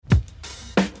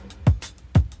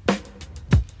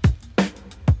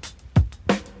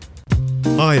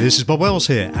Hi, this is Bob Wells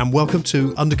here, and welcome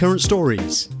to Undercurrent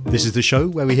Stories. This is the show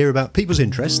where we hear about people's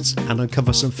interests and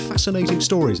uncover some fascinating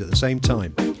stories at the same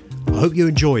time. I hope you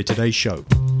enjoy today's show.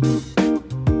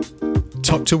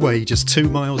 Tucked away just 2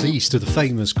 miles east of the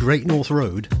famous Great North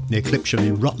Road near Clipsham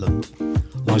in Rutland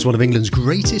lies one of England's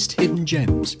greatest hidden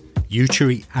gems, Yew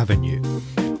Tree Avenue.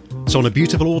 So on a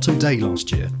beautiful autumn day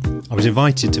last year, I was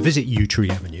invited to visit Yew Tree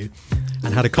Avenue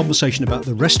and had a conversation about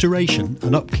the restoration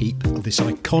and upkeep of this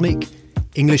iconic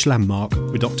English landmark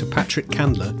with Dr. Patrick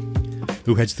Candler,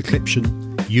 who heads the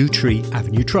Clipsham Yew Tree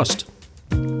Avenue Trust.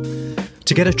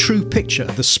 To get a true picture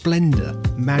of the splendour,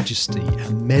 majesty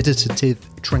and meditative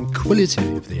tranquility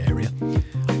of the area,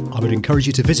 I would encourage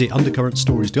you to visit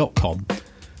undercurrentstories.com,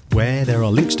 where there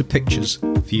are links to pictures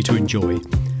for you to enjoy.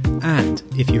 And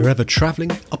if you're ever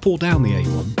travelling up or down the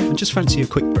A1 and just fancy a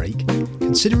quick break,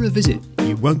 consider a visit.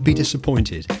 You won't be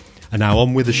disappointed. And now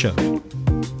on with the show.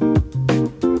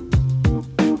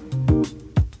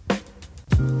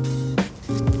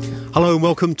 Hello and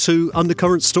welcome to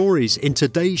Undercurrent Stories. In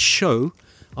today's show,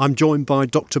 I'm joined by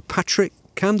Dr. Patrick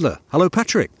Candler. Hello,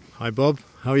 Patrick. Hi, Bob.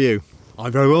 How are you?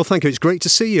 I'm very well, thank you. It's great to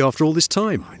see you after all this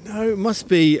time. I know, it must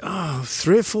be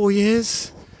 3 or 4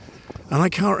 years. And I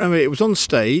can't remember, it was on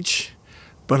stage,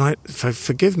 but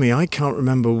forgive me, I can't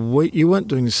remember. You weren't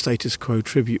doing the Status Quo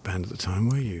tribute band at the time,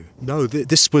 were you? No,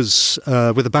 this was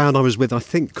with a band I was with, I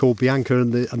think, called Bianca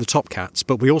and the Top Cats,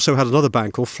 but we also had another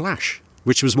band called Flash,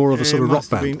 which was more of a sort of rock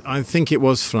band. I think it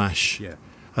was Flash. Yeah.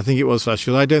 I think it was Flash,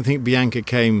 because I don't think Bianca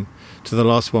came to the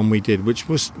last one we did, which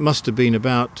must have been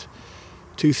about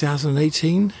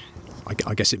 2018.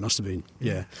 I guess it must have been,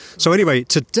 yeah. So anyway,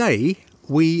 today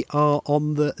we are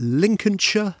on the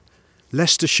Lincolnshire,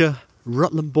 Leicestershire,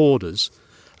 Rutland borders,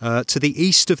 to the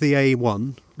east of the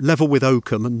A1, level with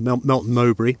Oakham and Melton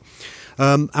Mowbray.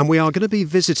 And we are going to be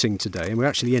visiting today, and we're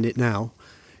actually in it now,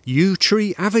 Yew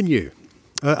Tree Avenue.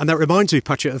 And that reminds me,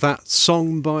 Patrick, of that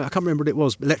song by, I can't remember what it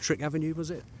was, Electric Avenue,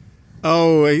 was it?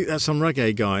 Oh, that's some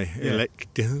reggae guy. Yeah.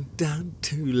 Down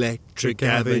to Electric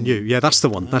Avenue. Yeah, that's the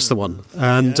one. That's the one.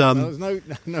 And there was no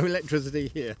electricity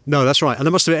here. No, that's right. And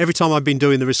I must admit, every time I've been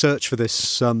doing the research for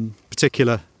this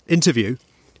particular interview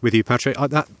with you, Patrick,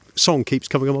 that song keeps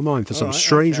coming on my mind for some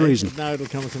strange reason. Now it'll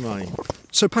come to mind.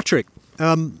 So, Patrick,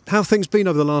 how have things been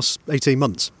over the last 18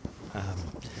 months?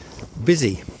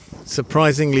 Busy,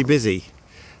 surprisingly busy.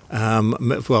 I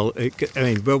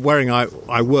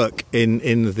work in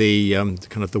the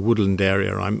kind of the woodland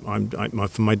area.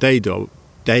 For my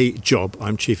day job,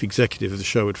 I'm chief executive of the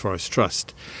Sherwood Forest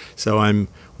Trust. So I'm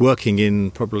working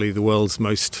in probably the world's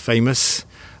most famous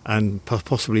and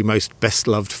possibly most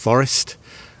best-loved forest.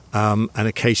 And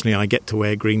occasionally I get to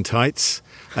wear green tights.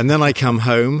 And then I come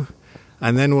home,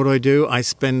 and then what do? I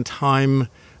spend time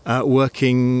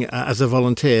working as a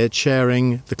volunteer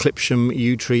chairing the Clipsham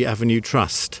Yew Tree Avenue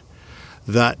Trust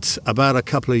that about a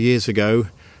couple of years ago,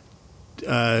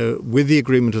 with the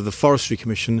agreement of the Forestry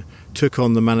Commission, took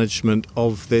on the management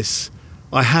of this,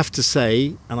 I have to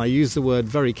say, and I use the word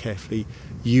very carefully,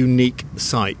 unique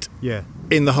site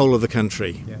in the whole of the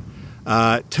country.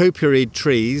 Yeah. Topiary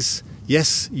trees,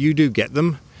 yes, you do get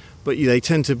them, but they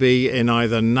tend to be in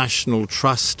either national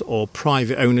trust or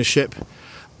private ownership.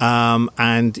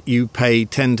 And you pay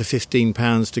 £10 to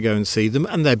 £15 to go and see them,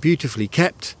 and they're beautifully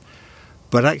kept.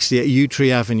 But actually at Yew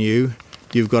Tree Avenue,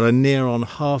 you've got a near on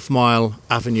half-mile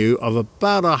avenue of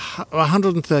about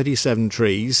 137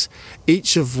 trees,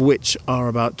 each of which are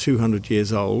about 200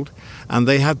 years old, and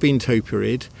they have been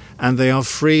topiaried, and they are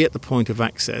free at the point of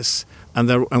access, and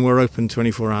we're open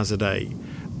 24 hours a day.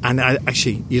 And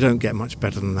actually, you don't get much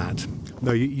better than that.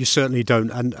 No, you certainly don't.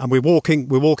 And we're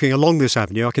walking along this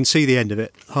avenue. I can see the end of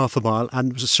it, half a mile,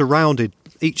 and surrounded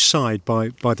each side by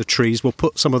the trees. We'll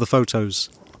put some of the photos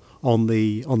on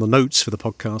the notes for the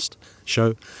podcast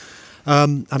show.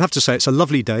 And I have to say, it's a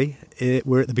lovely day.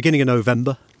 We're at the beginning of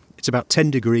November. It's about 10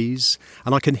 degrees,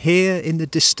 and I can hear in the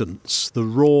distance the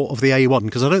roar of the A1,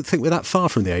 because I don't think we're that far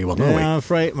from the A1, are we?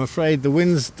 I'm afraid the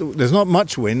wind's... There's not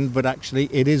much wind, but actually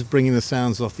it is bringing the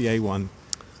sounds off the A1.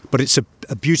 But it's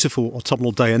a beautiful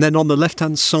autumnal day. And then on the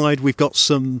left-hand side, we've got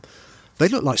some... They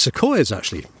look like sequoias,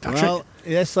 actually, Patrick. Well,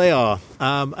 yes, they are.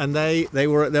 And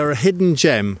they're a hidden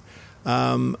gem,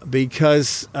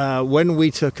 because when we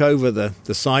took over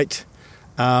the site...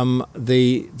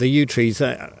 the yew trees,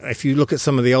 if you look at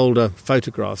some of the older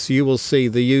photographs, you will see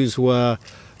the yews were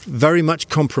very much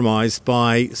compromised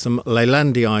by some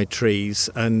Leylandii trees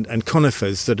and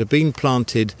conifers that had been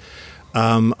planted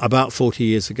about 40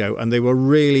 years ago, and they were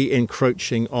really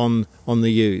encroaching on the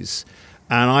yews.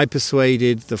 And I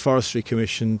persuaded the Forestry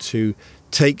Commission to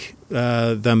take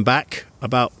them back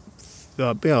about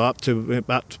up to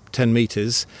about 10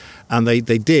 metres, and they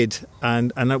did.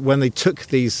 And when they took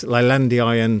these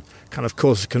Leylandii and kind of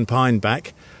Corsican pine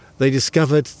back, they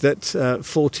discovered that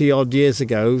 40 odd years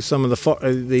ago, some of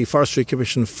the Forestry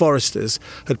Commission foresters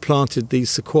had planted these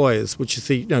sequoias, which is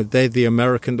they're the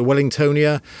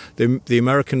Wellingtonia, the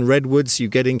American redwoods you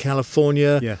get in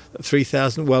California, Yeah.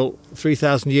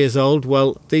 3,000 years old.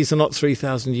 Well, these are not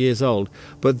 3,000 years old,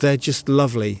 but they're just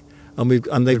lovely. And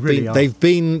they've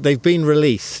been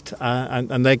released,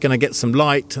 and they're going to get some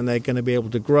light, and they're going to be able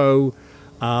to grow.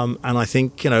 And I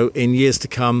think in years to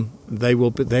come, they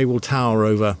will tower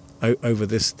over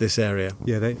this area.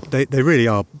 Yeah, they really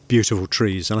are beautiful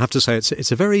trees, and I have to say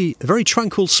it's a very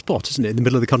tranquil spot, isn't it, in the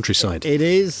middle of the countryside? It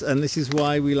is, and this is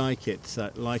why we like it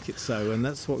so, and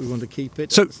that's what we want to keep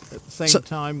it. So, at the same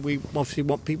time, we obviously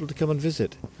want people to come and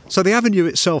visit. So the avenue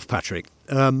itself, Patrick,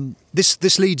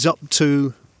 this leads up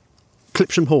to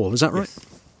Clipsham Hall, is that right? Yes.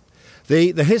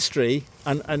 The history,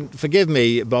 and forgive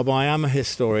me, Bob, I am a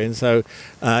historian, so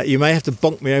you may have to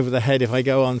bonk me over the head if I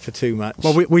go on for too much.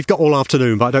 Well, we've got all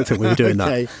afternoon, but I don't think we were doing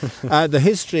okay. The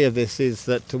history of this is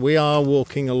that we are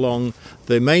walking along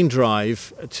the main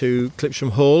drive to Clipsham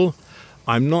Hall.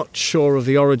 I'm not sure of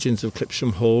the origins of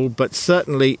Clipsham Hall, but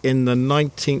certainly in the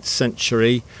 19th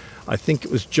century, I think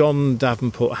it was John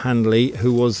Davenport Handley,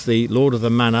 who was the Lord of the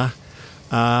Manor.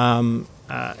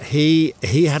 He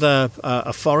had a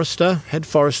head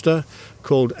forester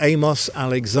called Amos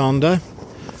Alexander,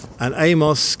 and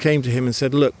Amos came to him and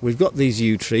said, look, we've got these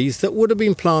yew trees that would have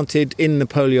been planted in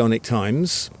Napoleonic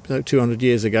times, so 200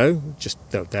 years ago, just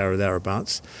there or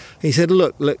thereabouts. He said,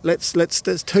 look, let's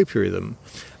topiary them.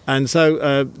 And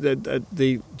so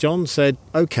John said,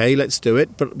 okay, let's do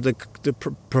it, but the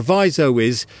proviso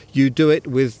is you do it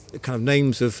with kind of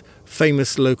names of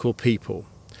famous local people.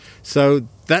 So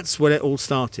that's when it all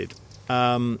started.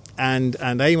 And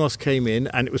Amos came in,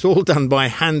 and it was all done by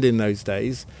hand in those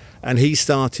days. And he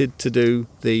started to do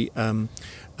the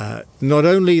not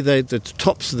only the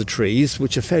tops of the trees,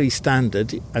 which are fairly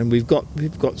standard, and we've got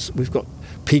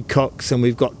peacocks, and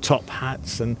we've got top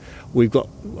hats, and we've got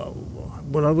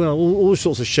all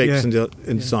sorts of shapes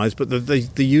and size. But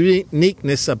the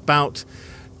uniqueness about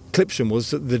Clipsham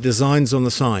was the designs on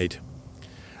the side.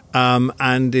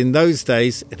 And in those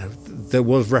days, there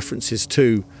was references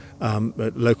to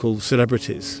local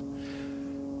celebrities.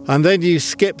 And then you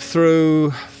skip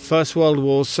through First World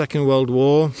War, Second World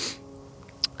War,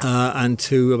 and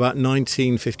to about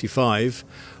 1955,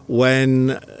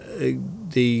 when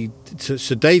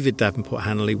Sir David Davenport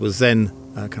Handley was then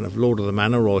kind of Lord of the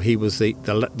Manor, or he was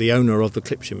the owner of the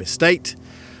Clipsham estate.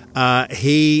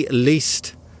 He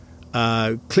leased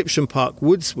Clipsham Park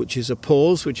Woods, which is a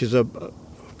pause, which is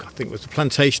I think it was a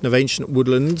plantation of ancient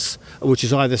woodlands, which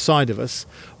is either side of us,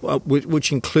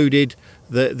 which included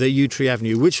the Yew Tree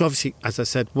Avenue, which obviously, as I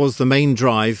said, was the main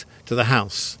drive to the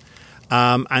house.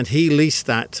 And he leased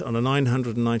that on a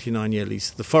 999-year lease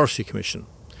to the Forestry Commission.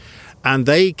 And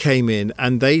they came in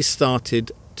and they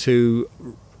started to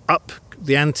up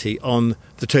the ante on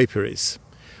the topiaries,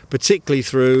 particularly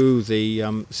through the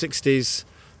 60s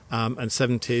and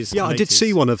 70s. Yeah, and I did 80s.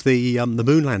 see one of the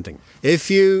moon landing. I'll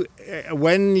tell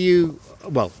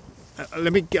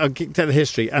the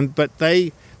history. But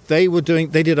they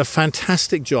did a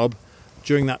fantastic job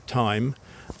during that time,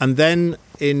 and then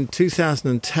in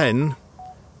 2010,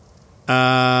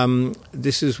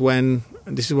 this is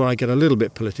where I get a little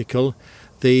bit political.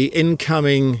 The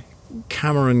incoming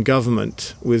Cameron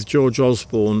government, with George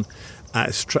Osborne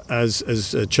as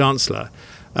Chancellor,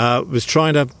 was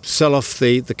trying to sell off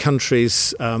the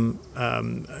country's kind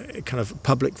of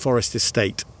public forest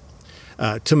estate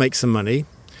to make some money.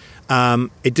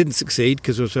 It didn't succeed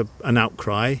because there was an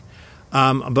outcry.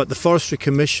 But the Forestry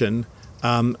Commission,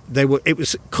 it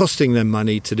was costing them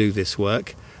money to do this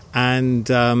work, and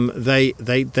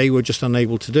they were just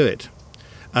unable to do it.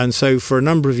 And so for a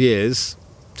number of years,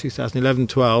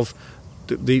 2011-12,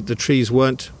 the trees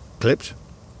weren't clipped.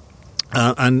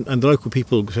 And the local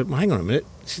people said, well, hang on a minute,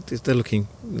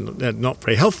 they're not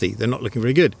very healthy, they're not looking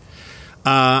very good.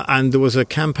 And there was a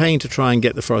campaign to try and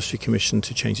get the Forestry Commission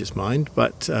to change its mind,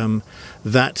 but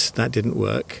that didn't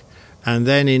work. And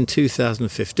then in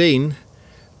 2015,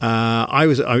 I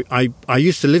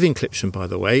used to live in Clipsham, by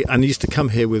the way, and used to come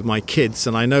here with my kids,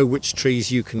 and I know which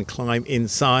trees you can climb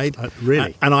inside.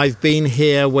 Really? And I've been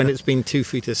here when it's been 2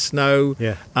 feet of snow,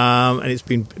 and it's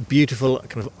been beautiful,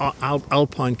 kind of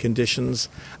alpine conditions,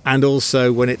 and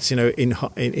also when it's in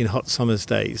hot summer's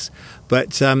days.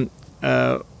 But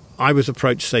I was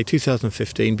approached, say,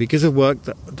 2015, because of work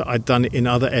that I'd done in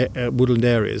other woodland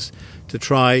areas, to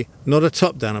try not a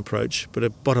top-down approach, but a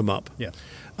bottom-up. Yeah.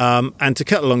 And to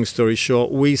cut a long story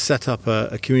short, we set up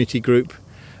a community group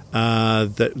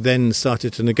that then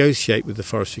started to negotiate with the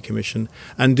Forestry Commission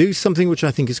and do something which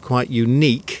I think is quite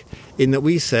unique, in that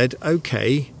we said,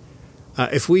 OK,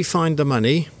 if we find the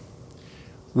money,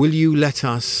 will you let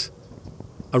us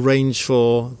arrange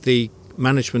for the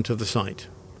management of the site,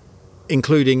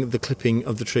 including the clipping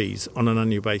of the trees on an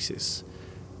annual basis?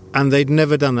 And they'd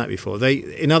never done that before.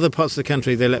 In other parts of the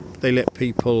country, they let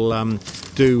people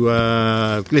do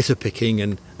litter picking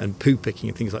and poo picking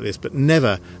and things like this, but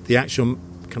never the actual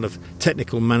kind of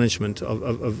technical management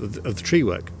of the tree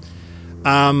work.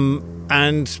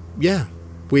 And yeah,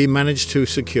 we managed to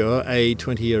secure a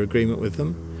 20-year agreement with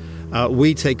them.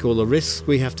 We take all the risks.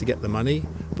 We have to get the money,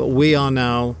 but we are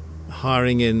now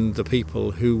hiring in the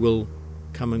people who will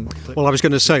come and clip. Well, I was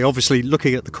going to say, obviously,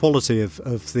 looking at the quality of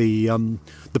the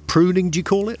pruning, do you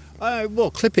call it?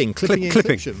 Clipping.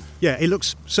 Clipping. Yeah, it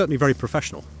looks certainly very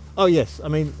professional. Oh yes, I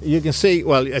mean you can see.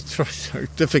 Well, it's so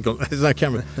difficult. There's no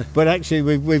camera, but actually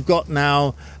we've got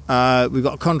now we've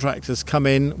got contractors come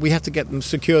in. We have to get them,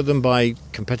 secure them by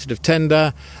competitive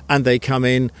tender, and they come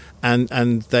in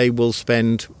and they will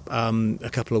spend a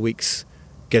couple of weeks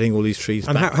getting all these trees.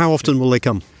 And back. how often will they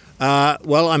come?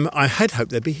 Well, I had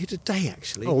hoped they'd be here today,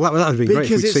 actually. Oh, that would be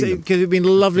great if we'd seen them. Because it'd been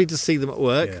lovely to see them at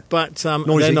work, Yeah. but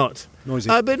Noisy. they're not. Noisy.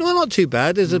 But well, not too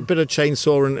bad. There's a bit of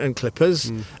chainsaw and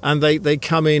clippers, and they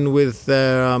come in with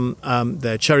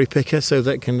their cherry picker, so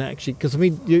that can actually, because I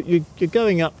mean you're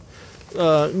going up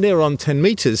near on 10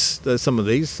 metres. Some of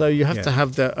these, so you have to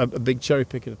have a big cherry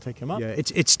picker to take them up. Yeah,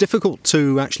 it's difficult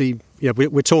to actually. Yeah,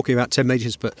 we're talking about 10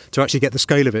 metres, but to actually get the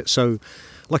scale of it. So,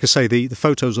 like I say, the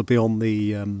photos will be on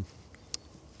the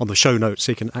show notes,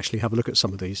 so you can actually have a look at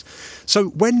some of these. So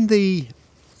when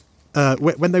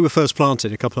when they were first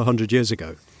planted a couple of hundred years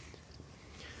ago,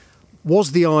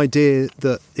 was the idea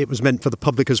that it was meant for the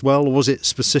public as well, or was it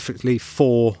specifically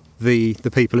for the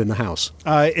people in the house?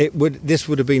 This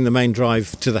would have been the main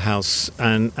drive to the house,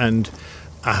 and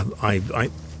I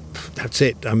that's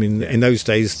it. I mean, in those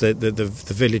days, the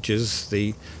villagers,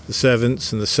 the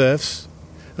servants and the serfs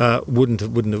wouldn't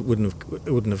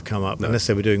have come up unless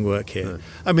they were doing work here. No.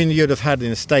 I mean, you'd have had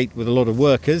an estate with a lot of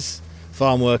workers,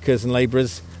 farm workers and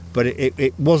labourers, but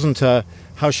it wasn't a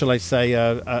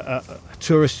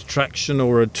tourist attraction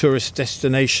or a tourist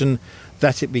destination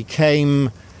that it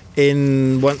became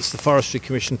once the Forestry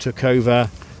Commission took over,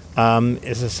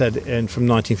 as I said, from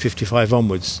 1955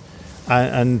 onwards.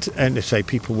 And to say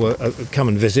people were come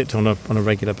and visit on a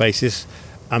regular basis.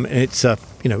 It's a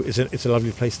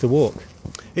lovely place to walk.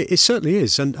 It certainly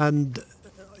is, and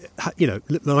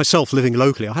myself living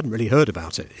locally, I hadn't really heard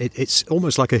about it. It's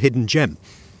almost like a hidden gem.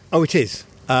 Oh, it is.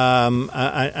 I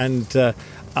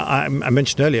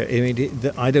mentioned earlier,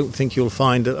 I don't think you'll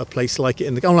find a place like it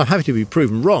in the. I'm happy to be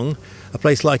proven wrong. A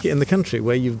place like it in the country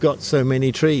where you've got so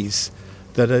many trees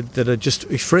that are just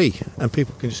free, and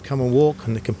people can just come and walk,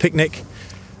 and they can picnic,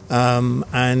 and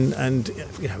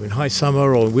in high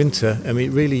summer or winter, I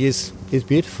mean, it really is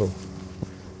beautiful.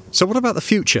 So, what about the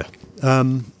future?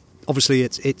 Obviously,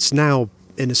 it's now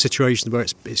in a situation where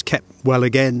it's kept well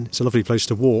again. It's a lovely place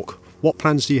to walk. What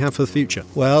plans do you have for the future?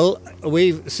 Well,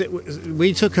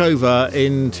 we took over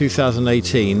in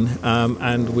 2018,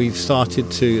 and we've started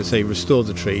to restore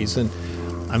the trees. And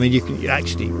I mean, you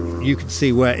can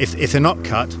see where if they're not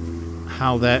cut,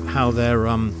 how they're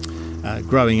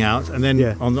growing out, and then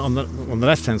on the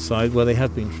left hand side where they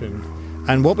have been trimmed.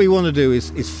 And what we want to do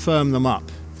is firm them up,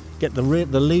 get the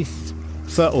leaf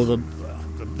or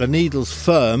the needles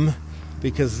firm,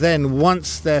 because then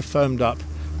once they're firmed up,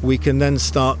 we can then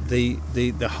start the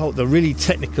really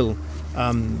technical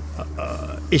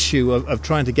issue of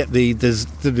trying to get the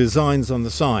designs on the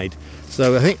side.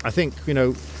 So I think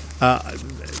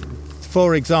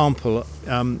for example,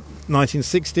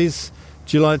 1960s,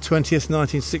 July 20th,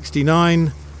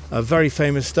 1969, a very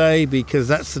famous day, because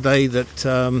that's the day that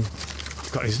I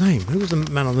forgot his name. Who was the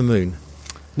man on the moon?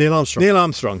 Neil Armstrong. Neil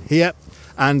Armstrong. Yep.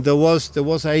 And there was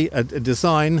a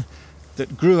design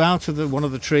that grew out of one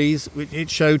of the trees. It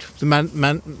showed the man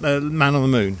on the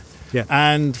moon. Yeah.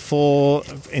 And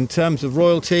in terms of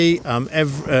royalty,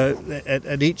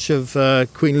 at each of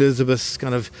Queen Elizabeth's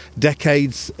kind of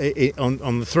decades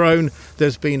on the throne,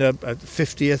 there's been a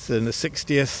 50th and a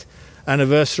 60th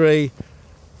anniversary.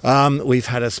 We've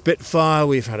had a Spitfire,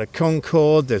 we've had a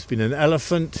Concorde, there's been an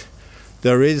elephant.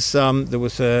 There was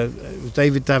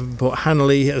David Davenport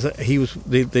Hanley. He was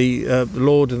the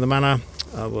lord in the manor.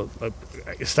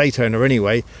 estate owner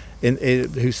anyway,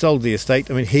 who sold the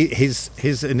estate. I mean,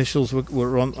 his initials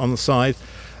were on the side,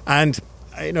 and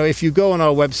if you go on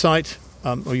our website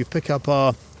or you pick up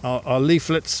our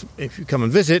leaflets, if you come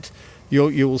and visit,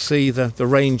 you will see the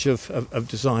range of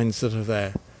designs that are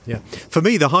there. Yeah, for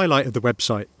me the highlight of the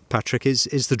website, Patrick,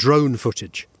 is the drone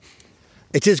footage.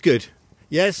 It is good.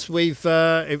 Yes,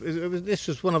 this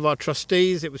was one of our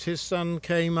trustees. It was his son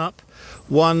came up.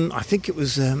 I think it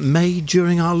was May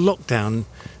during our lockdown,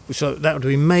 so that would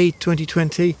be May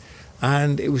 2020,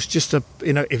 and it was just a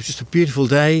beautiful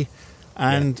day,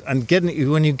 and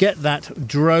when you get that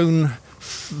drone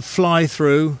fly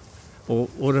through, or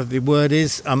whatever the word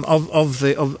is, of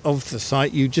the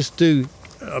site, you just do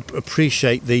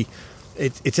appreciate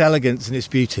its elegance and its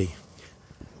beauty.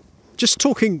 Just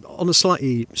talking on a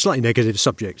slightly negative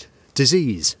subject,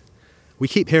 disease. We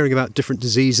keep hearing about different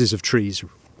diseases of trees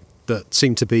that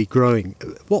seem to be growing.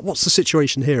 What's the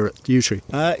situation here at Yew Tree?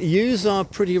 Yews are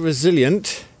pretty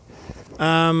resilient,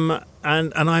 but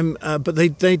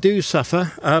they do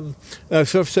suffer.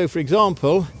 So for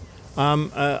example,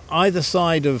 either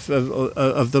side of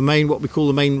the main, what we call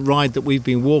the main ride that we've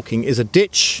been walking, is a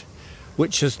ditch,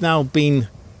 which has now been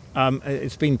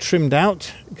it's been trimmed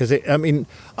out, because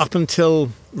up until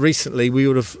recently we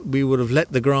would have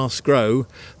let the grass grow,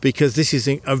 because this is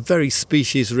a very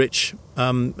species-rich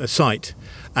site,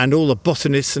 and all the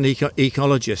botanists and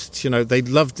ecologists, they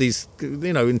love these,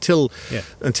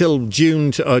 until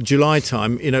June to July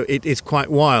time, it's quite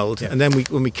wild, and then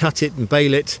when we cut it and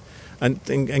bale it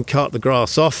and cart the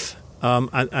grass off,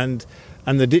 and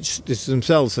the ditches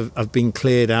themselves have been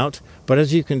cleared out, but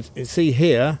as you can see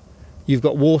here, you've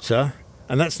got water,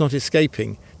 and that's not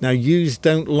escaping. Now, yews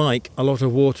don't like a lot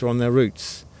of water on their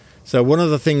roots. So one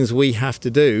of the things we have to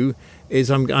do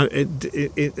is,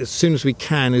 as soon as we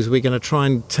can, is we're going to try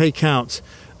and take out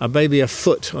maybe a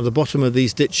foot on the bottom of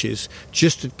these ditches,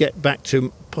 just to get back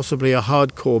to possibly a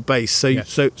hardcore base, so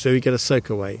you get a soak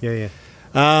away.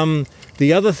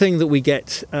 The other thing that we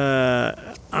get,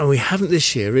 and we haven't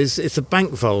this year, is it's a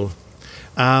bank vole.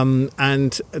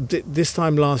 This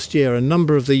time last year, a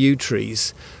number of the yew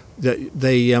trees,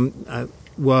 they had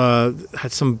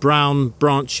some brown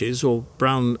branches or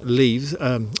brown leaves,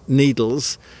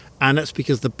 needles, and that's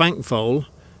because the bank vole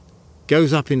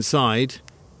goes up inside,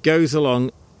 goes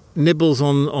along, nibbles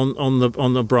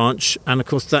on the branch, and of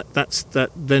course that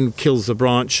then kills the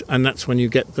branch, and that's when you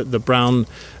get the brown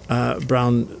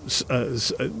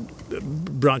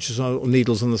branches or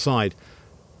needles on the side.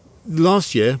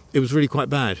 Last year it was really quite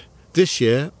bad. This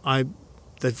year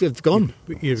they've gone.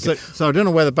 So I don't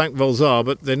know where the bank voles are,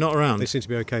 but they're not around. They seem to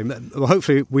be okay. Well,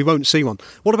 hopefully we won't see one.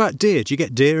 What about deer? Do you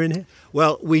get deer in here?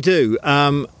 Well, we do,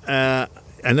 and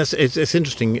it's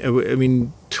interesting. I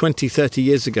mean, 20, 30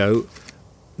 years ago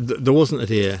there wasn't a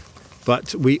deer,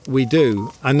 but we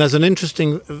do. And there's an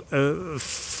interesting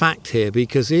fact here,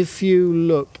 because if you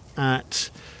look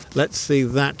at, let's see,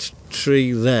 that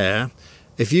tree there,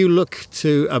 if you look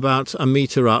to about a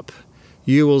metre up,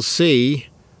 you will see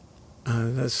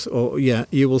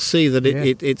you will see that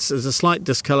it's there's a slight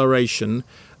discoloration,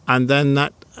 and then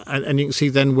and you can see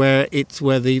then where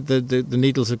the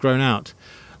needles have grown out,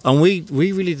 and we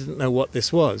really didn't know what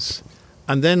this was,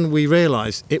 and then we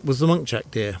realised it was the muntjac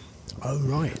deer. Oh,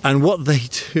 right. And what they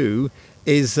do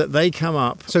is that they come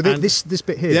up. So this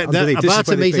bit here, underneath, about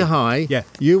a metre high, yeah.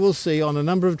 You will see on a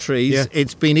number of trees,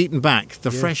 it's been eaten back.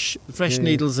 The fresh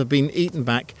needles have been eaten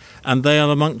back, and they are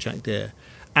the muntjac deer.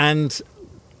 And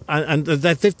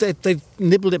they've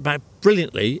nibbled it back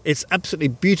brilliantly. It's absolutely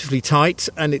beautifully tight,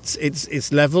 and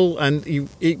it's level, and you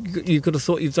could have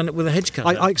thought you've done it with a hedge cutter.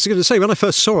 I was going to say, when I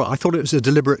first saw it, I thought it was a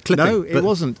deliberate clipping. No, it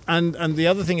wasn't. And the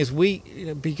other thing is,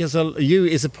 because yew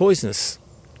is a poisonous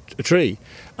tree,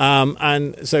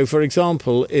 and so, for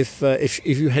example, if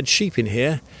you had sheep in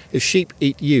here, if sheep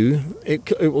eat yew,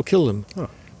 it will kill them. Oh.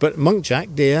 But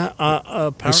muntjac deer are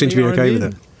apparently they seem to be okay immune.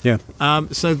 with it. Yeah.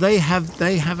 So they have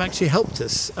actually helped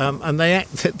us, and they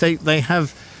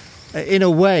have, in a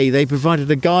way, they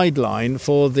provided a guideline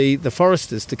for the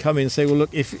foresters to come in and say, well,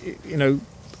 look, if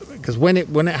because when it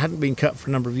hadn't been cut for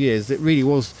a number of years, it really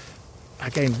was,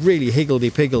 again, really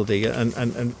higgledy-piggledy, and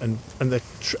the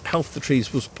health of the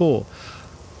trees was poor.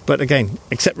 But again,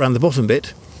 except around the bottom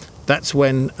bit, that's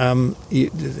when as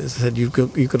I said, you've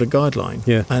got a guideline.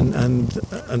 Yeah. And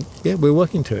we're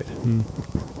working to it. Mm.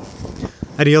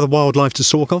 Any other wildlife to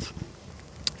talk of?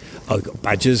 Oh, you've got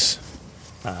badgers.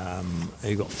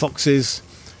 You've got foxes.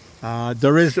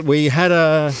 We had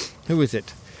who is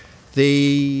it?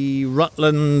 The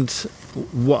Rutland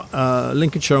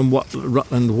Lincolnshire and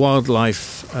Rutland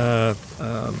Wildlife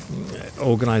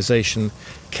Organisation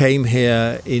came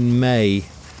here in May.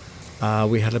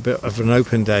 We had a bit of an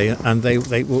open day, and they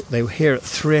were here at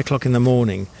 3 o'clock in the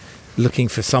morning, looking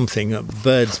for something.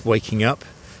 Birds waking up.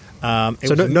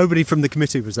 Nobody from the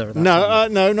committee was there at that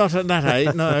time? No, not at that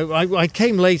age. No, I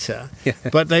came later. Yeah.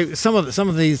 But some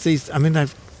of these. I mean,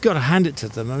 I've got to hand it to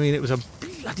them. I mean, it was a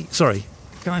bloody. Sorry,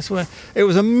 can I swear? It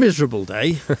was a miserable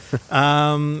day.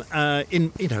 It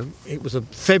was a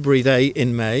February day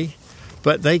in May,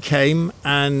 but they came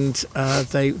and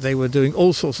they were doing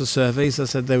all sorts of surveys. I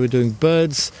said they were doing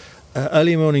birds.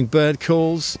 Early morning bird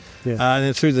calls, and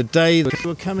then through the day they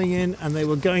were coming in and they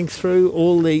were going through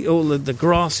all the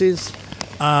grasses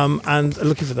and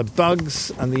looking for the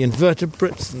bugs and the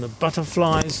invertebrates and the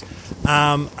butterflies,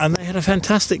 and they had a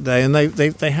fantastic day. And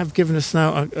they have given us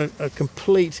now a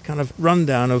complete kind of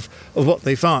rundown of what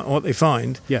they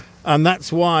find. Yeah, and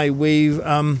that's why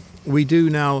we do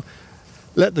now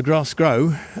let the grass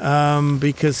grow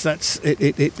because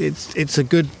it's a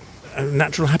good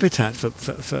natural habitat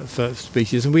for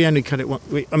species, and we only cut it.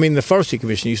 The Forestry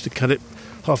Commission used to cut it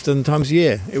half a dozen times a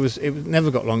year. It never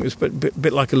got long. It was a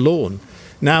bit like a lawn.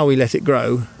 Now we let it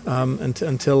grow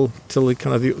until the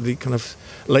kind of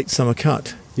late summer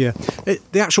cut. Yeah,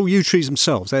 the actual yew trees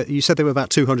themselves. You said they were about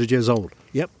 200 years old.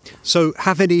 Yep. So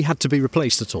have any had to be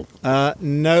replaced at all?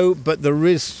 No, but there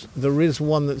is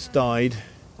one that's died,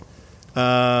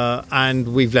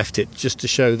 and we've left it just to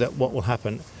show that what will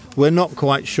happen. We're not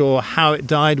quite sure how it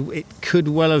died. It could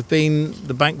well have been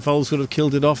the bank voles would have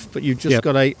killed it off, but you've just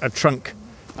got a trunk,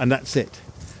 and that's it.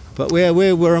 But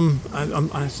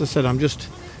as I said, I'm just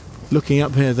looking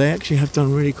up here. They actually have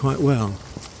done really quite well.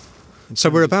 So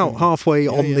we're about halfway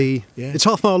on the. Yeah. It's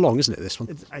half mile long, isn't it? This one.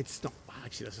 It's not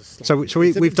actually. That's a slight. So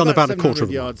we've done about a quarter of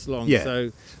a mile. Yards long. Yeah.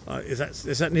 So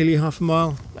is that nearly half a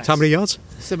mile? How many yards?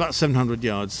 It's about 700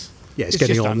 yards. Yeah, it's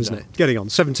getting on, isn't it? Getting on.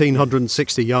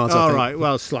 1,760 yards, I think. Right,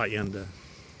 well, slightly under.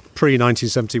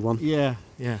 Pre-1971. Yeah.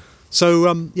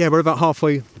 So, we're about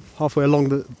halfway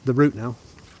along the route now.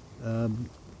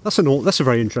 That's a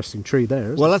very interesting tree there,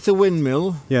 isn't it? Well, that's a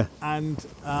windmill. Yeah. And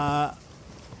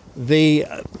the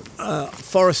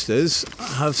foresters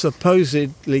have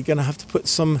supposedly going to have to put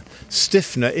some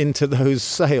stiffener into those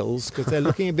sails because they're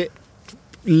looking a bit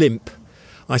limp.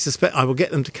 I suspect I will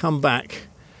get them to come back.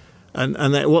 And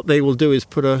what they will do is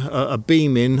put a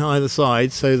beam in either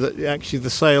side so that actually the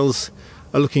sails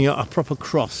are looking at a proper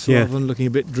cross rather than looking a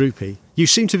bit droopy. You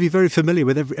seem to be very familiar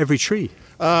with every tree.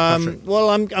 Well,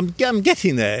 I'm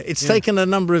getting there. It's taken a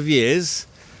number of years,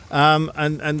 and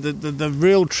the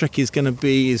real trick is going to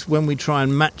be when we try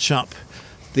and match up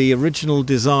the original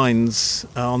designs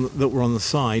that were on the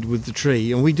side with the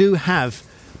tree. And we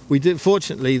did.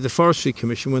 Fortunately, the Forestry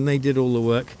Commission, when they did all the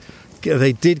work,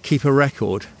 they did keep a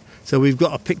record. So we've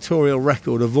got a pictorial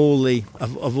record of all the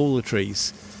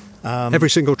trees. Every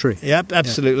single tree. Yep,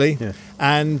 absolutely. Yeah.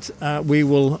 And we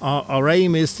will. Our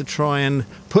aim is to try and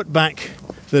put back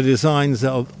the designs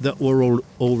that were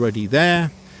already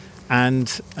there, and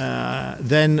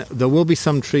then there will be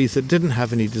some trees that didn't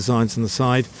have any designs on the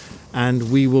side, and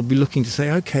we will be looking to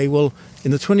say, okay, well,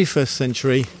 in the 21st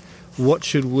century, what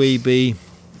should we be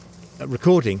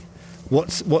recording?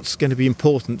 What's going to be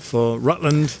important for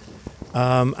Rutland?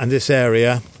 And this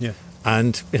area,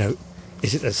 and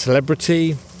is it a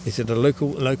celebrity? Is it a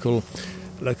local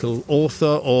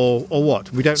author or what?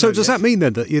 We don't know. So does that mean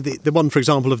then that the one, for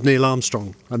example, of Neil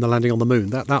Armstrong and the landing on the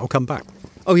moon, that will come back?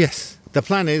 Oh yes, the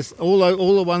plan is all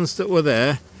the ones that were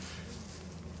there,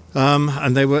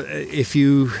 and they were. If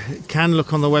you can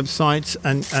look on the website,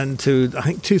 and I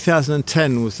think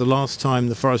 2010 was the last time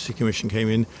the Forestry Commission came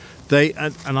in. They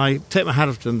and I take my hat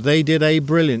off to them. They did a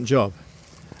brilliant job.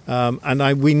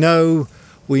 We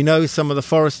know some of the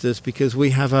foresters because we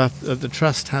have the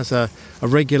trust has a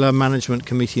regular management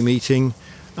committee meeting,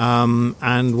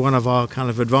 and one of our kind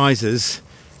of advisors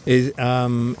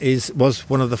was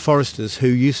one of the foresters who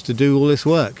used to do all this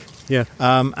work. Yeah.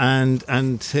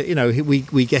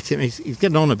 We get him. He's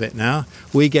getting on a bit now.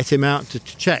 We get him out to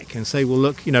check and say, well,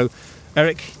 look,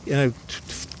 Eric,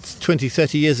 20,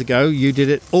 30 years ago, you did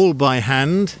it all by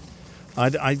hand.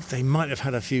 They might have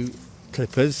had a few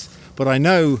clippers, but I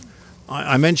know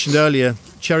I mentioned earlier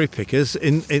cherry pickers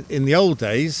in the old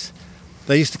days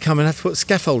they used to come and have to put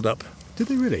scaffold up. Did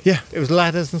they really? Yeah, it was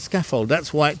ladders and scaffold.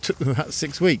 That's why it took them about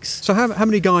 6 weeks. So how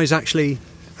many guys actually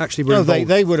were involved?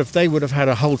 They would have had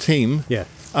a whole team. Yeah.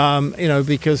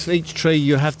 Because each tree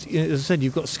you have to, as I said,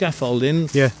 you've got scaffold in,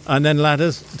 yeah, and then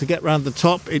ladders to get round the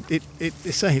top. It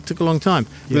took a long time.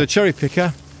 Yeah. With a cherry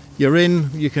picker, you're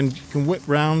in, you can whip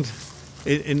round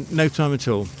in no time at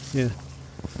all. Yeah.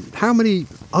 How many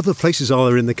other places are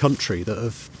there in the country that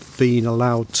have been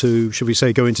allowed to, should we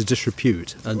say, go into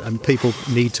disrepute, and people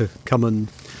need to come and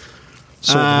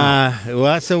sort them out? Well,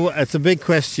 that's a big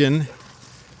question,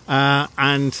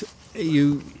 and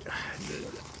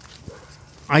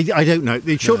I don't know.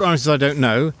 The short answer is I don't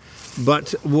know.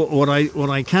 But what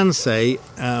I can say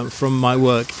from my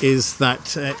work is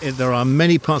that there are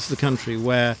many parts of the country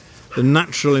where the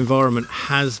natural environment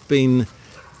has been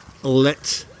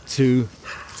let to,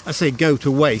 I say, go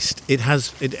to waste. It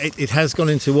has gone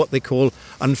into what they call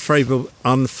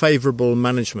unfavourable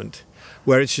management,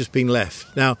 where it's just been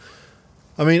left. Now,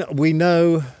 I mean, we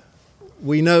know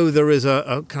there is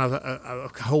a kind of a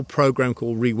whole program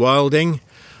called rewilding.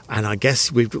 And I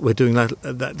guess we're doing that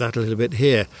a little bit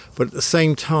here. But at the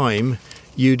same time,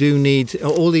 you do need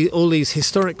all these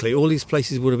historically, all these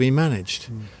places would have been managed.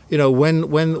 You know, when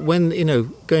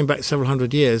going back several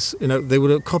hundred years, they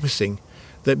would have coppicing,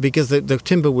 that because the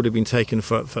timber would have been taken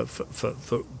for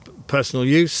personal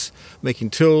use,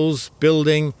 making tools,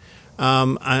 building,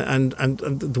 and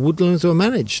the woodlands were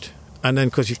managed. And then,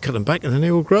 of course, you cut them back, and then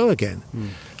they will grow again.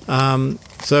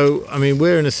 So, I mean,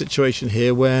 we're in a situation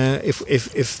here where if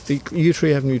the Yew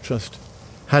Tree Avenue Trust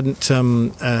hadn't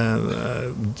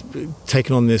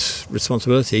taken on this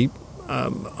responsibility,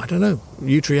 I don't know,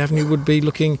 Yew Tree Avenue would be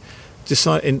looking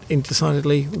in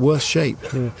decidedly worse shape.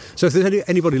 Yeah. So if there's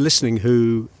anybody listening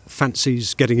who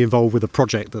fancies getting involved with a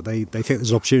project that they think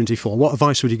there's an opportunity for, what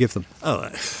advice would you give them?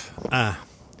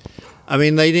 I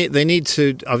mean, they need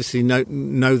to obviously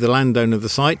know the landowner of the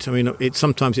site. I mean,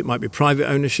 sometimes it might be private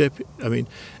ownership. I mean,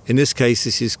 in this case,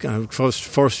 this is kind of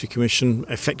Forestry Commission.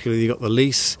 Effectively, they got the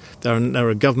lease. They're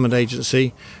a government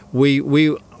agency.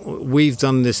 We've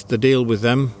done the deal with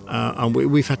them, and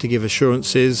we've had to give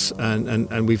assurances,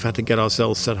 and we've had to get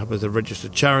ourselves set up as a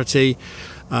registered charity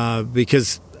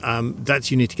because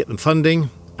you need to get them funding,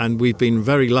 and we've been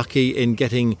very lucky in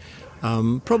getting.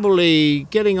 Probably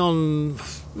getting on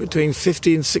between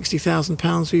 £50,000 and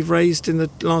 £60,000 we've raised in the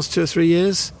last 2 or 3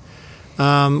 years.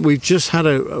 We've just had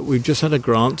a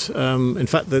grant. In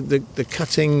fact, the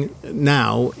cutting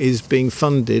now is being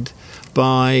funded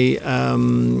by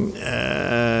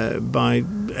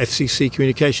FCC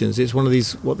Communications. It's one of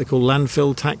these what they call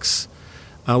landfill tax.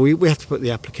 We have to put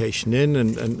the application in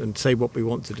and say what we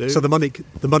want to do. So the money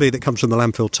that comes from the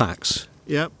landfill tax.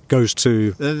 Yep. Goes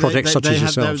to projects such as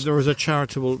yourselves. There is a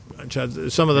charitable.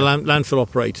 Some of the landfill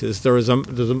operators. There's a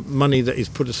money that is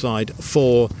put aside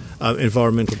for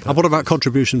environmental purposes. And what about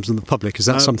contributions from the public? Is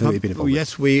that something that you've been involved with?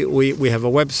 Yes, we have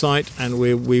a website, and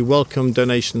we welcome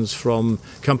donations from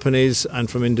companies and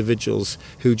from individuals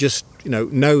who just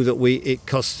know that it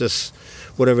costs us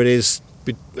whatever it is,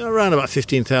 around about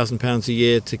 £15,000 a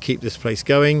year to keep this place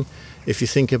going. If you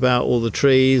think about all the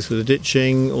trees with the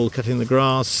ditching, all cutting the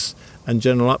grass. And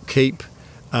general upkeep,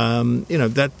 that's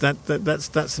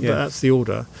the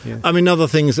order. Yeah. I mean, other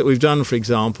things that we've done, for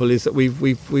example, is that we've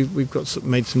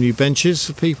made some new benches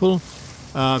for people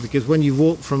because when you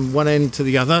walk from one end to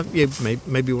the other, you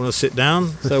maybe want to sit down.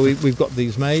 So we've got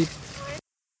these made.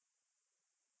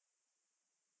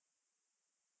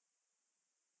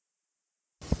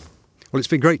 Well, it's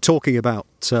been great talking about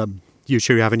Yew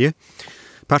Tree Avenue.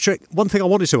 Patrick, one thing I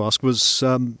wanted to ask was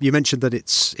you mentioned that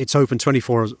it's open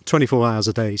 24 hours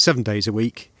a day, 7 days a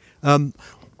week.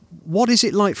 What is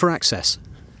it like for access?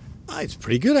 It's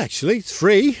pretty good, actually. It's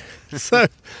free. So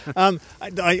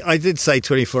I did say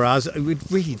 24 hours. We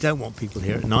really don't want people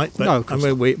here at night. But,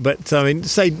 no,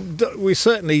 we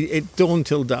certainly at dawn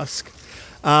till dusk.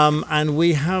 And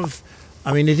we have...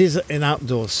 I mean, it is an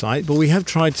outdoor site, but we have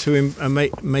tried to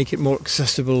make it more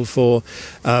accessible for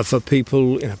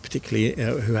people, particularly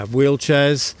who have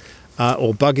wheelchairs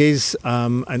or buggies,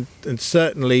 and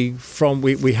certainly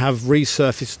we have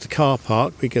resurfaced the car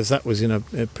park because that was in a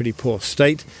pretty poor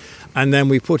state, and then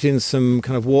we put in some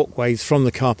kind of walkways from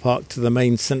the car park to the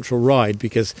main central ride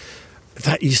because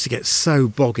that used to get so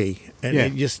boggy. And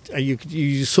it just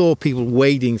you saw people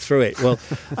wading through it. Well,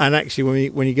 and actually,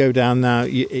 when you go down now,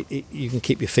 you can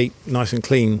keep your feet nice and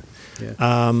clean. Yeah.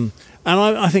 And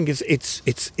I think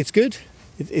it's good.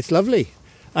 It's lovely.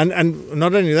 And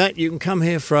not only that, you can come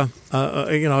here for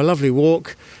a lovely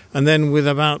walk, and then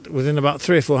within about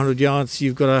 300 or 400 yards,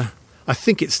 you've got I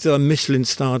think it's still a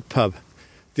Michelin-starred pub.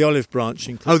 The Olive Branch.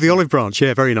 Oh, the Olive Branch,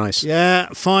 yeah, very nice. Yeah,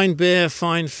 fine beer,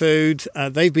 fine food.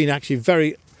 They've been actually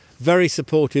very, very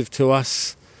supportive to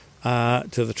us,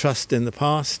 to the Trust in the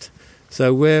past.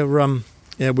 So we're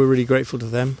really grateful to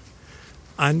them.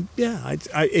 And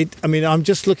I'm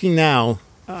just looking now.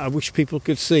 I wish people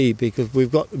could see because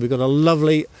we've got a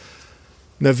lovely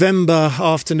November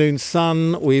afternoon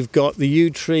sun. We've got the yew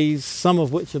trees, some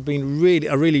of which have been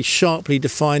really sharply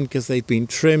defined because they've been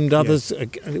trimmed. Others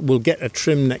will get a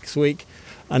trim next week.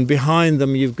 And behind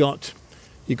them you've got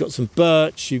some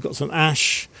birch, you've got some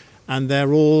ash, and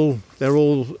they're all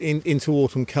into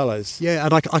autumn colours. Yeah,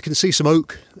 and I can see some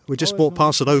oak. We just walked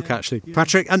past an oak, actually,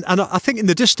 Patrick. And I think in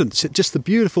the distance, just the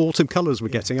beautiful autumn colours we're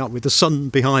getting up with the sun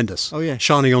behind us,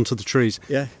 shining onto the trees.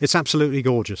 Yeah. It's absolutely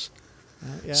gorgeous.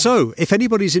 So, if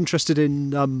anybody's interested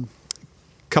in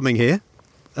coming here,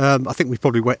 I think we've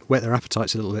probably whet their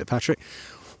appetites a little bit, Patrick.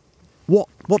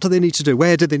 What do they need to do?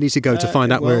 Where do they need to go to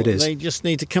find out where it is? They just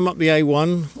need to come up the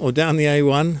A1 or down the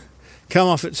A1, come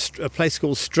off at a place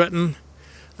called Stretton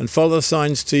and follow the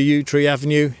signs to Yew Tree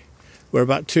Avenue. We're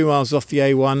about 2 miles off the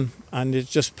A1, and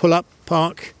it's just pull up,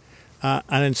 park, and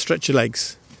then stretch your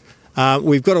legs.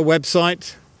 We've got a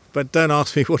website, but don't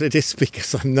ask me what it is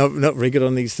because I'm not very good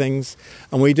on these things.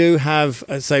 And we do have,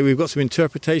 we've got some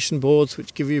interpretation boards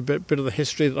which give you a bit of the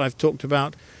history that I've talked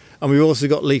about, and we've also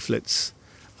got leaflets.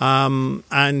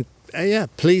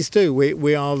 Please do.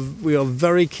 We are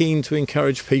very keen to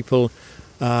encourage people,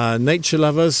 nature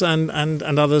lovers and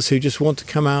others who just want to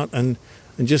come out and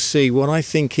just see what I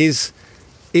think is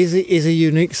a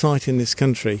unique site in this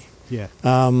country. Yeah.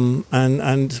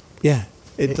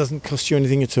 It doesn't cost you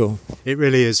anything at all. It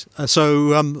really is.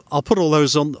 So I'll put all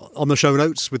those on the show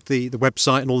notes with the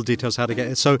website and all the details how to get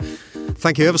it. So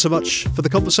thank you ever so much for the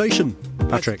conversation,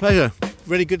 Patrick. It's a pleasure.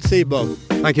 Really good to see you, Bob.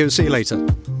 Thank you. See you later.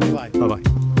 Bye. Bye-bye.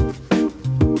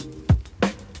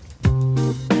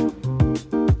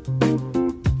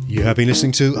 You have been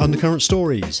listening to Undercurrent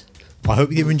Stories. I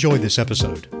hope you've enjoyed this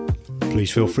episode.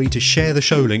 Please feel free to share the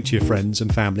show link to your friends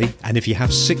and family, and if you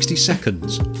have 60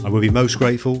 seconds, I would be most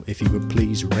grateful if you would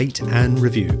please rate and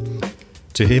review.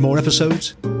 To hear more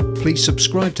episodes, please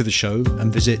subscribe to the show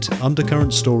and visit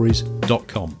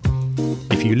undercurrentstories.com.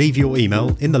 If you leave your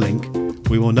email in the link,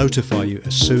 we will notify you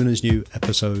as soon as new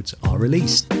episodes are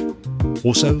released.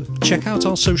 Also, check out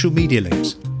our social media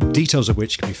links, details of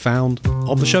which can be found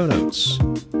on the show notes.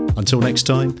 Until next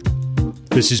time,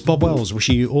 this is Bob Wells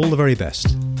wishing you all the very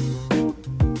best.